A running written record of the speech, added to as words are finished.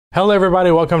Hello everybody,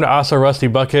 welcome to Asa Rusty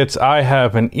Buckets. I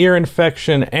have an ear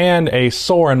infection and a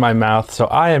sore in my mouth, so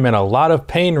I am in a lot of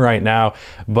pain right now,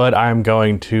 but I'm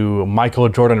going to Michael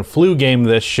Jordan flu game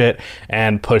this shit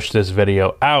and push this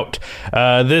video out.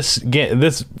 This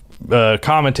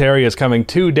commentary is coming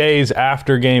 2 days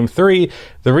after Game 3.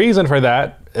 The reason for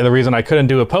that, the reason I couldn't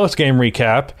do a post-game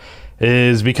recap,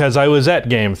 is because I was at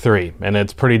Game 3, and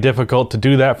it's pretty difficult to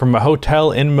do that from a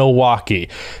hotel in Milwaukee.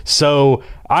 So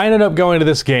I ended up going to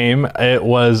this game. It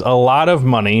was a lot of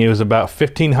money. It was about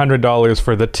 $1,500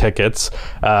 for the tickets.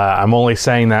 I'm only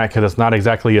saying that because it's not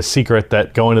exactly a secret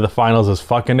that going to the finals is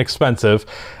fucking expensive.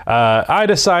 I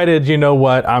decided, you know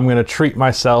what, I'm going to treat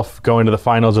myself. Going to the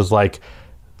finals is like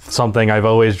something I've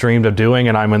always dreamed of doing,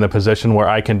 and I'm in the position where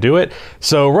I can do it.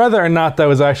 So whether or not that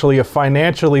was actually a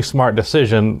financially smart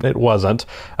decision, it wasn't.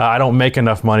 I don't make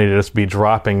enough money to just be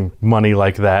dropping money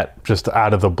like that just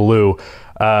out of the blue.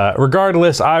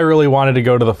 Regardless, I really wanted to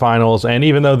go to the finals, and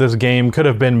even though this game could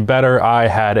have been better, I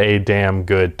had a damn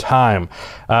good time.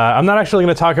 I'm not actually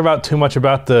going to talk about too much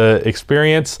about the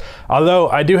experience, although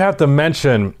I do have to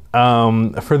mention,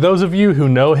 for those of you who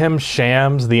know him,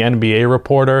 Shams, the NBA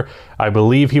reporter, I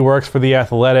believe he works for The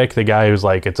Athletic, the guy who's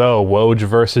like, it's Woj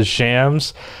versus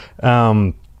Shams.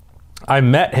 I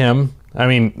met him. I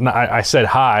mean, I said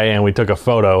hi and we took a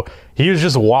photo. He was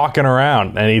just walking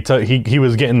around and he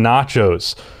was getting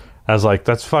nachos. I was like,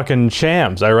 that's fucking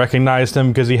Shams. I recognized him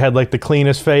because he had like the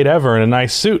cleanest fade ever and a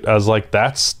nice suit. I was like,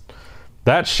 that's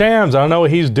Shams. I don't know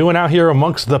what he's doing out here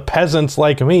amongst the peasants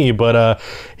like me, but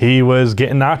he was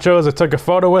getting nachos. I took a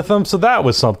photo with him, so that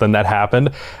was something that happened.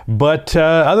 But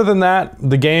other than that,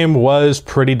 the game was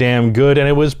pretty damn good, and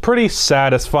it was pretty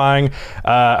satisfying.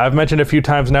 I've mentioned a few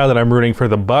times now that I'm rooting for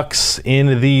the Bucks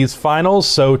in these finals,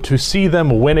 so to see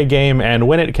them win a game and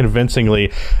win it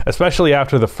convincingly, especially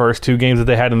after the first two games that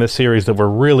they had in this series that were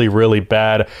really, really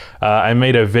bad. I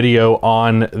made a video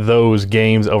on those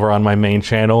games over on my main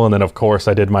channel, and then of course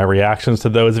I did my reactions to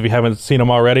those if you haven't seen them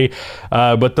already.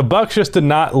 But the Bucks just did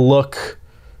not look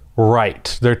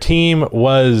right. Their team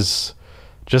was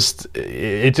just,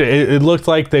 it looked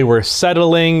like they were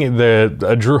settling.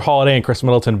 Drew Holiday and Chris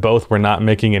Middleton both were not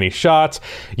making any shots.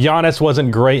 Giannis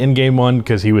wasn't great in game one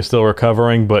because he was still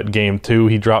recovering, but game two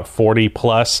he dropped 40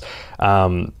 plus.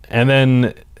 And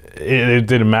then it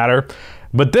didn't matter.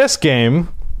 But this game,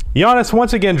 Giannis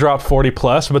once again dropped 40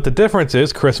 plus, but the difference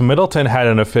is Chris Middleton had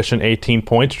an efficient 18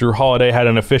 points. Drew Holiday had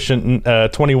an efficient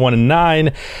 21 and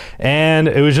 9, and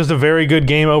it was just a very good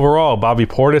game overall. Bobby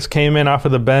Portis came in off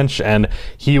of the bench, and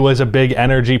he was a big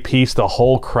energy piece. The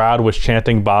whole crowd was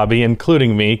chanting Bobby,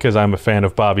 including me, because I'm a fan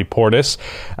of Bobby Portis.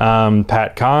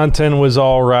 Pat Connaughton was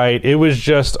all right. It was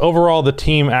just, overall, the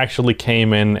team actually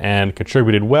came in and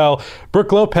contributed well.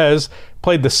 Brook Lopez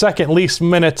played the second least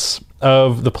minutes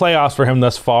of the playoffs for him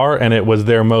thus far, and it was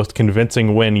their most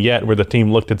convincing win yet where the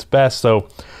team looked its best, so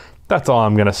that's all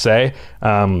I'm going to say.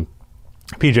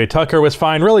 PJ Tucker was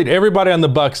fine. Really, everybody on the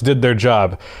Bucks did their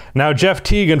job. Now, Jeff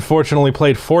Teague unfortunately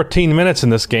played 14 minutes in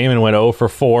this game and went 0 for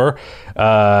 4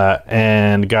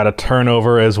 and got a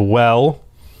turnover as well.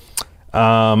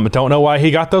 Don't know why he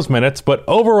got those minutes, but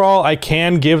overall, I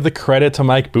can give the credit to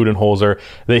Mike Budenholzer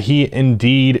that he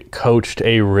indeed coached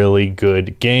a really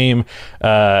good game.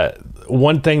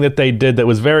 One thing that they did that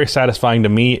was very satisfying to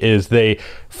me is they,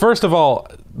 first of all,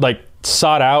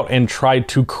 sought out and tried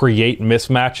to create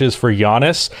mismatches for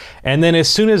Giannis, and then as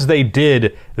soon as they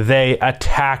did, they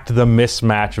attacked the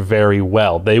mismatch very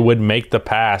well. They would make the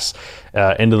pass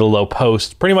into the low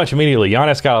post pretty much immediately.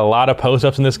 Giannis got a lot of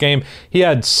post-ups in this game. He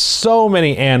had so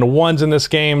many and ones in this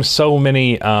game, so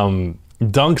many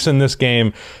dunks in this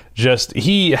game. Just,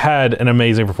 he had an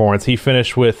amazing performance. He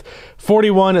finished with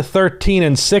 41, 13,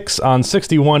 and 6 on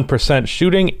 61%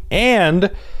 shooting,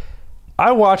 and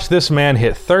I watched this man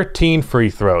hit 13 free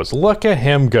throws. Look at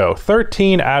him go.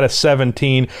 13 out of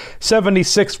 17,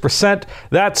 76%.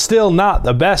 That's still not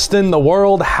the best in the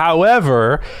world.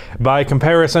 However, by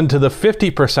comparison to the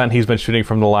 50% he's been shooting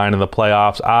from the line in the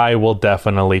playoffs, I will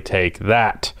definitely take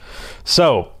that.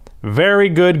 So, very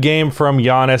good game from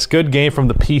Giannis. Good game from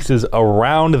the pieces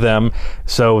around them.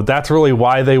 So that's really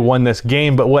why they won this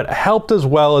game. But what helped as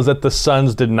well is that the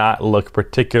Suns did not look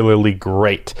particularly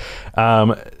great.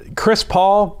 Chris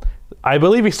Paul, I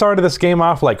believe he started this game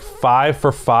off like 5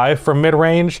 for 5 from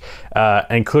mid-range,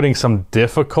 including some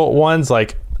difficult ones.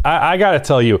 Like, I got to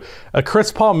tell you, a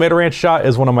Chris Paul mid-range shot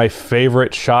is one of my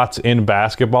favorite shots in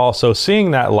basketball. So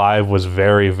seeing that live was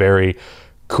very, very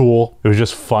cool. It was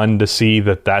just fun to see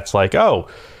that that's like, oh,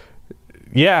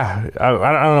 yeah, I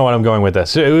don't know what I'm going with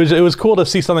this. It was cool to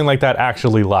see something like that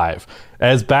actually live.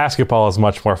 as basketball is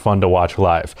much more fun to watch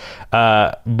live.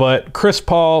 But Chris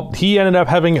Paul, he ended up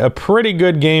having a pretty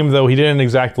good game, though he didn't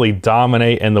exactly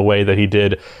dominate in the way that he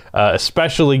did,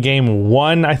 especially game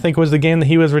 1, I think was the game that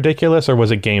he was ridiculous, or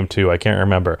was it game 2? I can't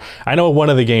remember. I know one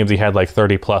of the games he had like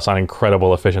 30 plus on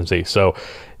incredible efficiency. So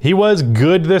he was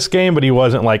good this game, but he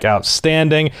wasn't like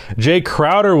outstanding. Jay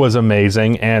Crowder was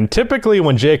amazing, and typically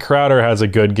when Jay Crowder has a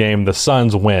good game, the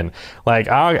Suns win. Like,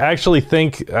 I actually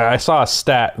think I saw a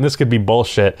stat, and this could be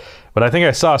bullshit, but I think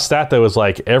I saw a stat that was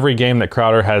like every game that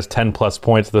Crowder has 10 plus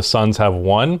points, the Suns have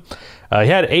won. He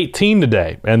had 18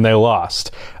 today, and they lost.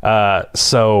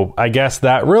 So I guess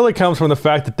that really comes from the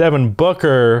fact that Devin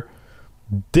Booker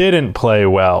didn't play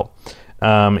well.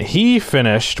 He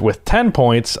finished with 10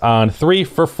 points on 3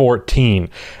 for 14.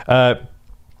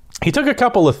 He took a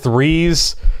couple of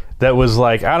threes that was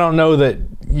like, I don't know that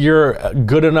you're a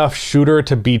good enough shooter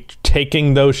to be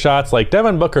taking those shots. Like,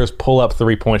 Devin Booker's pull-up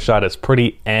three-point shot is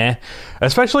pretty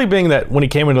especially being that when he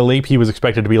came into the league, he was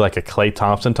expected to be like a Klay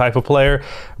Thompson type of player.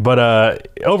 But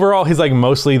overall, he's like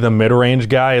mostly the mid-range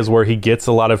guy is where he gets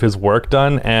a lot of his work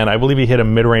done, and I believe he hit a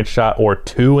mid-range shot or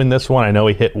 2 in this one. I know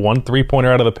he hit 1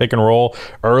 three-pointer out of the pick and roll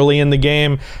early in the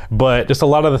game, but just a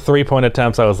lot of the three-point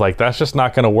attempts, I was like, that's just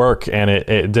not going to work, and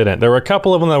it didn't. There were a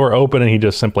couple of them that were open, and he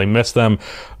just simply missed them.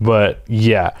 But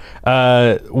yeah,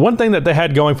 one thing that they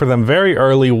had going for them very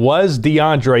early was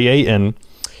DeAndre Ayton.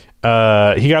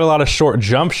 He got a lot of short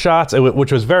jump shots,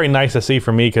 which was very nice to see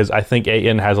for me, because I think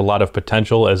Ayton has a lot of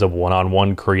potential as a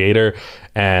one-on-one creator,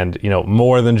 and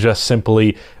more than just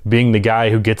simply being the guy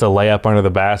who gets a layup under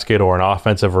the basket or an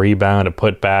offensive rebound, a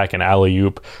putback, an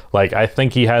alley-oop. Like, I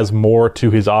think he has more to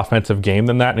his offensive game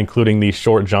than that, including these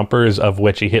short jumpers, of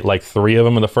which he hit like 3 of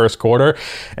them in the first quarter.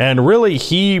 And really,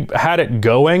 he had it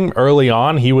going early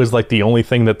on. He was like the only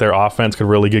thing that their offense could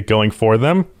really get going for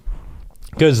them,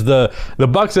 because the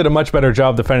Bucks did a much better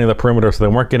job defending the perimeter, so they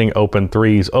weren't getting open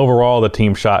threes. Overall, the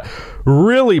team shot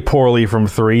really poorly from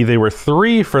 3. They were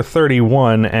 3 for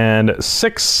 31 and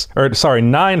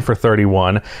 9 for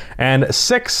 31, and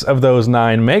 6 of those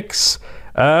 9 makes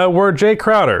were Jay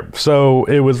Crowder. So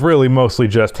it was really mostly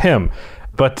just him.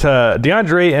 But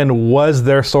DeAndre Ayton was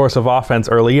their source of offense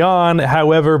early on.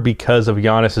 However, because of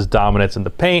Giannis's dominance in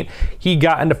the paint, he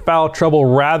got into foul trouble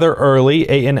rather early.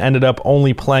 Ayton ended up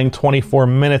only playing 24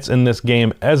 minutes in this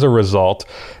game as a result.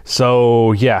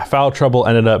 So yeah, foul trouble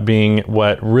ended up being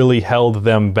what really held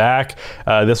them back.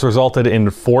 This resulted in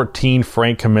 14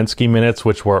 Frank Kaminsky minutes,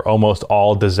 which were almost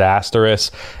all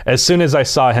disastrous. As soon as I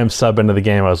saw him sub into the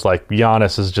game, I was like,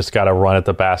 Giannis has just got to run at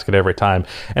the basket every time.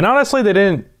 And honestly,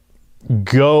 they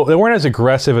weren't as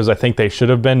aggressive as I think they should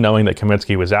have been, knowing that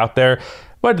Kaminsky was out there.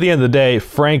 But at the end of the day,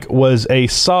 Frank was a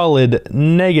solid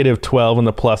 -12 in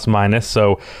the plus minus.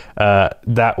 So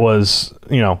that was,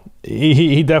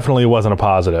 he definitely wasn't a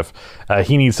positive.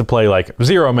 He needs to play like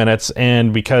 0 minutes.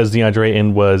 And because DeAndre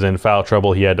Ayton was in foul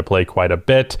trouble, he had to play quite a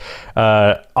bit.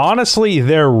 Honestly,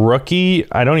 their rookie,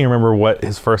 I don't even remember what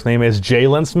his first name is,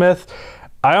 Jalen Smith.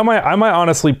 I might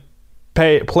honestly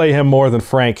play him more than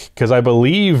Frank, because I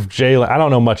believe Jalen, I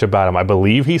don't know much about him. I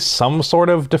believe he's some sort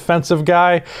of defensive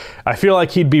guy. I feel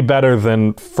like he'd be better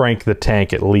than Frank the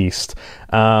Tank at least.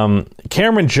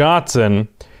 Cameron Johnson,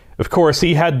 of course,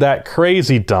 he had that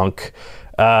crazy dunk.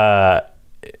 I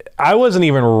wasn't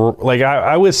even like,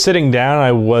 I was sitting down.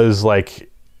 I was like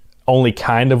only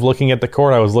kind of looking at the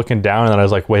court. I was looking down, and then I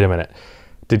was like, wait a minute.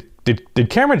 Did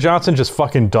Cameron Johnson just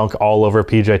fucking dunk all over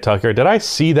PJ Tucker? Did I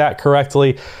see that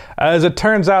correctly? As it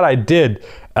turns out, I did.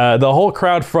 The whole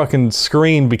crowd fucking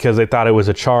screamed because they thought it was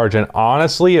a charge. And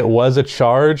honestly, it was a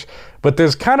charge. But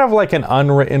there's kind of like an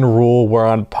unwritten rule where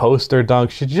on poster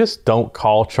dunks, you just don't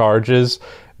call charges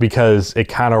because it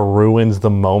kind of ruins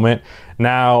the moment.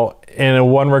 Now, in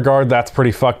one regard, that's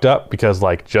pretty fucked up, because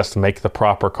like, just make the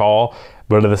proper call.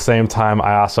 But at the same time,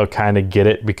 I also kind of get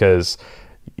it, because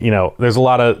there's a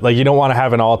lot of, like, you don't want to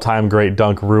have an all-time great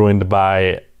dunk ruined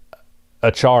by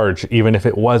a charge, even if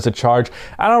it was a charge.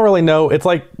 I don't really know. It's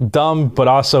like dumb, but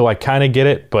also I kind of get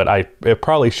it, but it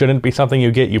probably shouldn't be something you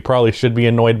get. You probably should be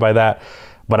annoyed by that,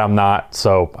 but I'm not,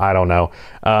 so I don't know.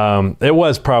 It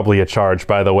was probably a charge,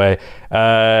 by the way.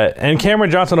 And Cameron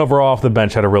Johnson overall off the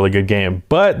bench had a really good game.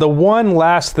 But the one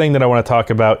last thing that I want to talk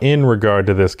about in regard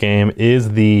to this game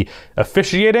is the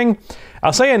officiating.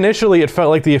 I'll say initially it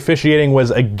felt like the officiating was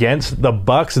against the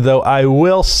Bucks, though I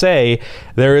will say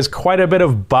there is quite a bit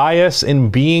of bias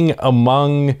in being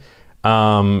among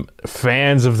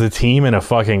fans of the team in a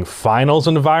fucking finals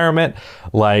environment.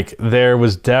 Like, there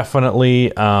was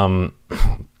definitely there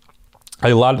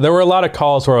were a lot of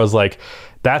calls where I was like,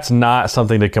 that's not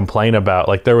something to complain about.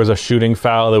 Like, there was a shooting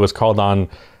foul that was called on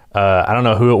I don't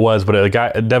know who it was, but a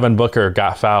guy, Devin Booker,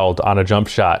 got fouled on a jump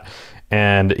shot,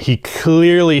 and he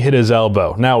clearly hit his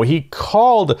elbow. Now,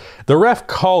 the ref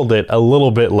called it a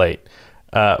little bit late,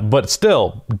 but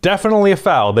still, definitely a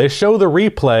foul. They show the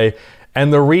replay,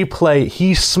 and the replay,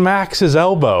 he smacks his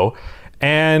elbow,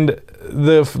 and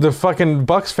the fucking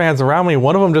Bucks fans around me,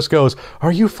 one of them just goes,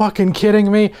 "Are you fucking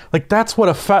kidding me?" Like, that's what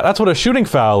a shooting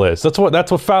foul is. That's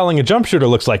what fouling a jump shooter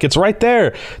looks like. It's right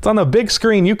there. It's on the big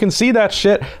screen. You can see that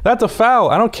shit. That's a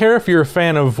foul. I don't care if you're a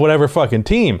fan of whatever fucking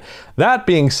team. That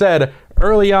being said,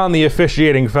 early on, the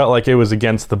officiating felt like it was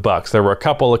against the Bucks. There were a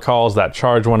couple of calls, that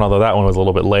charge one, although that one was a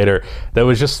little bit later, that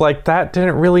was just like, that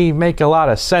didn't really make a lot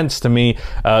of sense to me.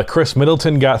 Chris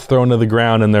Middleton got thrown to the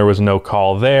ground, and there was no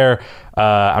call there.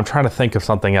 I'm trying to think of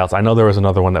something else. I know there was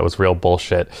another one that was real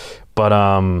bullshit. But,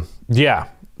 yeah.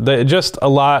 Just a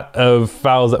lot of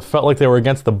fouls that felt like they were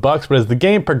against the Bucks, but as the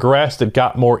game progressed, it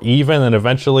got more even, and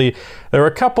eventually there were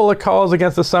a couple of calls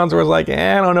against the Suns where it was like,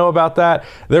 I don't know about that.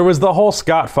 There was the whole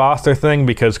Scott Foster thing,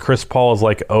 because Chris Paul is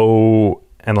like 0-11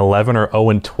 or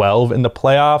 0-12 in the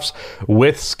playoffs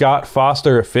with Scott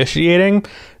Foster officiating.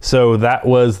 So that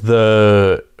was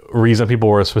the reason people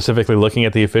were specifically looking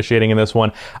at the officiating in this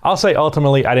one. I'll say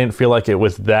ultimately, I didn't feel like it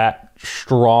was that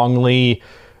strongly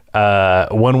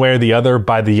one way or the other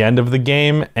by the end of the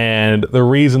game, and the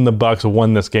reason the Bucks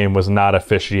won this game was not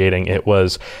officiating. It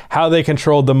was how they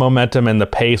controlled the momentum and the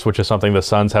pace, which is something the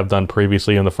Suns have done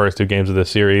previously in the first two games of this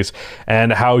series,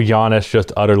 and how Giannis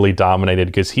just utterly dominated,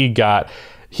 because he got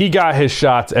his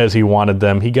shots as he wanted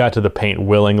them. He got to the paint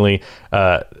willingly.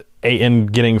 Ayton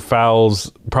getting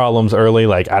problems early.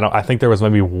 Like, I think there was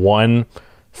maybe one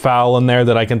foul in there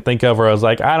that I can think of where I was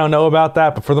like, I don't know about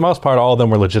that, but for the most part, all of them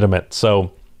were legitimate.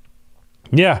 So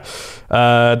yeah,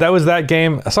 that was that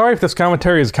game. Sorry if this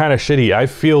commentary is kind of shitty. I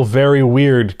feel very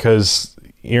weird because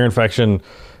ear infection.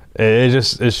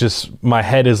 It's just my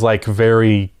head is like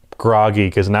very groggy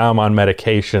because now I'm on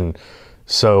medication.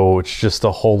 So it's just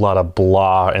a whole lot of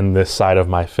blah in this side of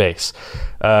my face.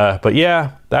 But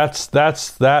yeah, that's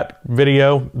that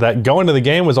video. That going to the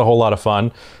game was a whole lot of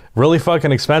fun. Really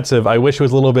fucking expensive. I wish it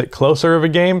was a little bit closer of a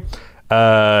game.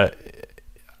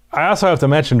 I also have to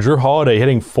mention Jrue Holiday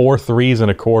hitting 4 threes in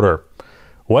a quarter.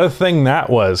 What a thing that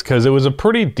was, because it was a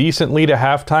pretty decent lead at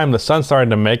halftime. The Suns started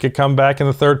to make a comeback in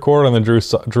the third quarter, and then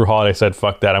Jrue Holiday said,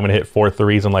 fuck that, I'm going to hit 4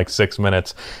 threes in like 6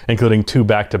 minutes, including 2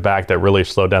 back-to-back that really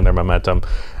slowed down their momentum.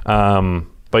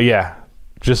 But yeah,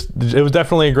 it was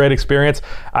definitely a great experience.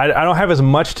 I don't have as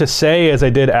much to say as I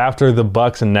did after the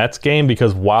Bucks and Nets game,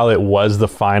 because while it was the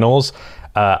finals,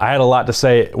 I had a lot to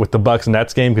say with the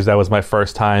Bucks-Nets game because that was my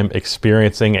first time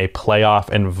experiencing a playoff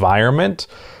environment,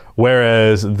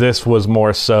 whereas this was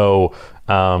more so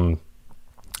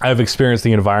I've experienced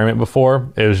the environment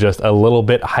before. It was just a little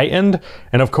bit heightened,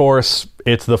 and of course,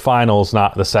 it's the finals,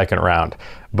 not the second round.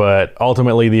 But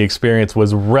ultimately, the experience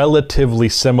was relatively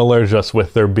similar, just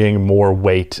with there being more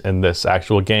weight in this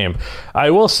actual game. I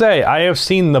will say, I have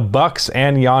seen the Bucks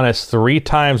and Giannis 3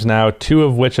 times now, 2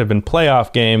 of which have been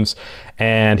playoff games,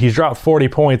 and he's dropped 40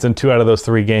 points in 2 out of those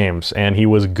 3 games, and he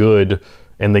was good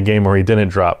in the game where he didn't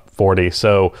drop 40.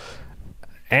 So,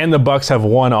 and the Bucks have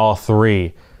won all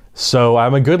 3. So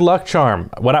I'm a good luck charm.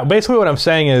 Basically what I'm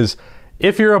saying is,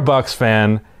 if you're a Bucks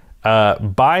fan,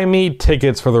 buy me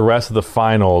tickets for the rest of the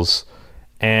finals,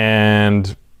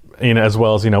 and as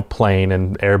well as plane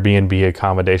and Airbnb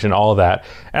accommodation, all of that,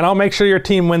 and I'll make sure your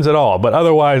team wins it all. But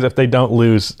otherwise, if they don't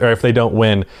lose or if they don't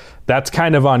win, that's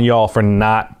kind of on y'all for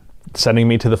not sending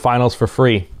me to the finals for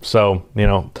free. So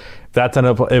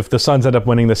if the Suns end up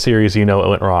winning the series, it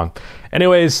went wrong.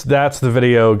 Anyways, that's the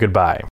video. Goodbye.